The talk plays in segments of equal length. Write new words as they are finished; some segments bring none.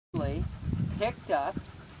picked up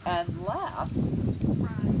and left.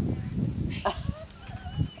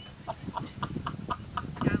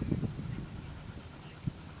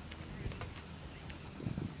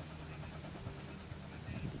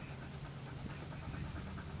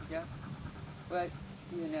 Yeah. But,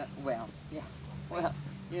 you know, well, yeah. Well,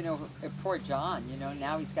 you know, poor John, you know,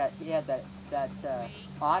 now he had that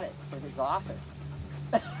audit for his office.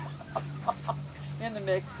 In the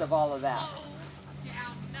midst of all of that.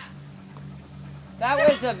 That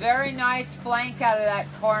was a very nice flank out of that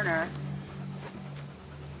corner.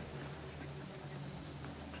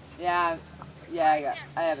 Yeah, I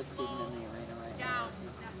have a student in the arena right now.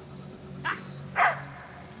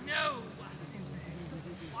 No.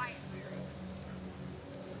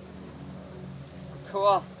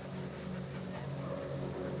 Cool.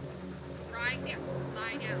 Right there.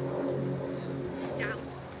 Lie down. Down.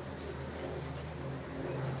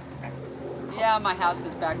 Yeah, my house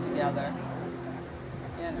is back together.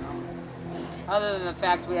 You know. Other than the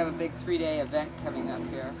fact we have a big 3-day event coming up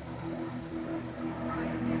here.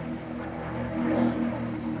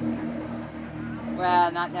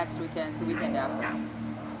 Well, not next weekend, it's the weekend after.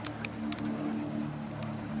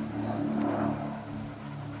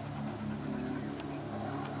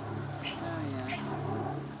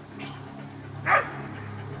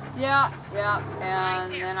 Yeah,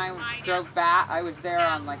 and then I drove back. I was there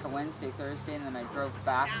on like a Wednesday, Thursday, and then I drove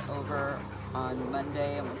back over on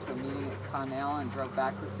Monday and went to a meeting at Connell and drove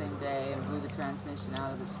back the same day and blew the transmission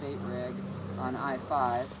out of the state rig on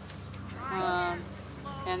I-5.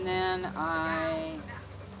 And then I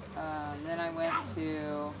went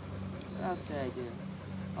to, what else did I do?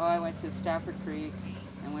 Oh, I went to Stafford Creek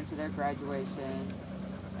and went to their graduation.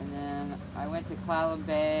 And then I went to Clallam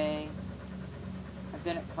Bay. I've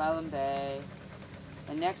been at Clallam Bay.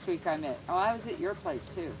 And next week I was at your place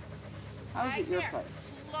too. I was at your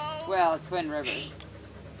place. Well, Twin Rivers.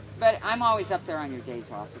 But I'm always up there on your days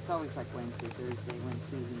off. It's always like Wednesday, Thursday when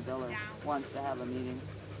Susan Biller wants to have a meeting.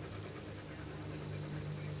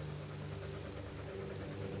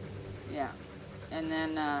 Yeah. And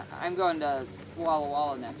then I'm going to Walla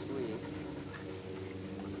Walla next week.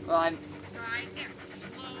 Well,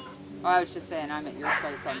 I was just saying I'm at your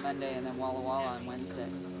place on Monday and then Walla Walla on Wednesday.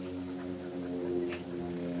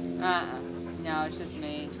 No, it's just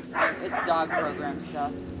me. It's dog program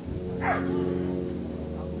stuff.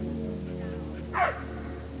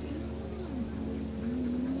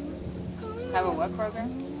 Have a what program?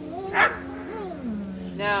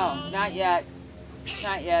 No, not yet.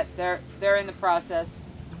 Not yet. They're in the process.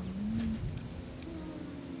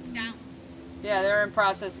 Yeah, they're in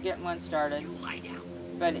process of getting one started.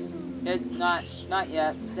 But it's not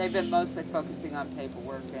yet. They've been mostly focusing on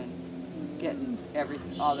paperwork and getting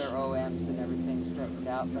all their OMs and everything straightened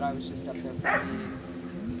out. But I was just up there for a meeting.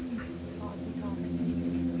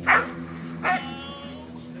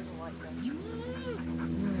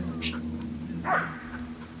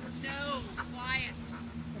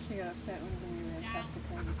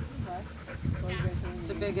 It's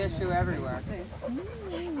a big issue everywhere.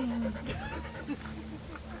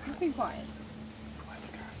 Be quiet.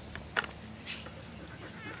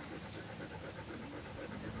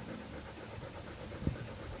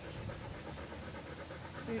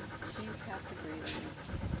 You have to breathe.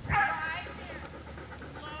 Right there.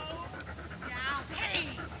 Slow down. Hey,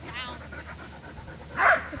 down.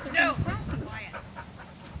 No. Quiet.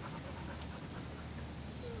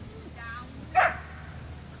 Down.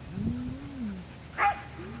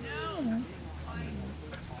 No. Quiet.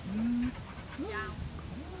 Down.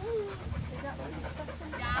 Is that what he's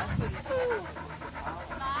discussing? Down.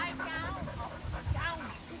 Lie down. Down.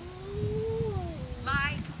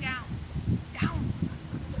 Lie down. Down.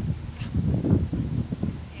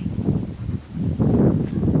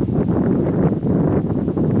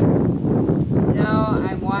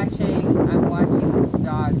 I'm watching this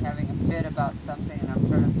dog having a fit about something, and I'm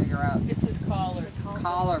trying to figure out. It's his collar.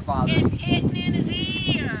 Collar bothering. It's hitting in his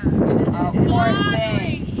ear. Oh, poor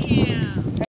Bothering thing. him.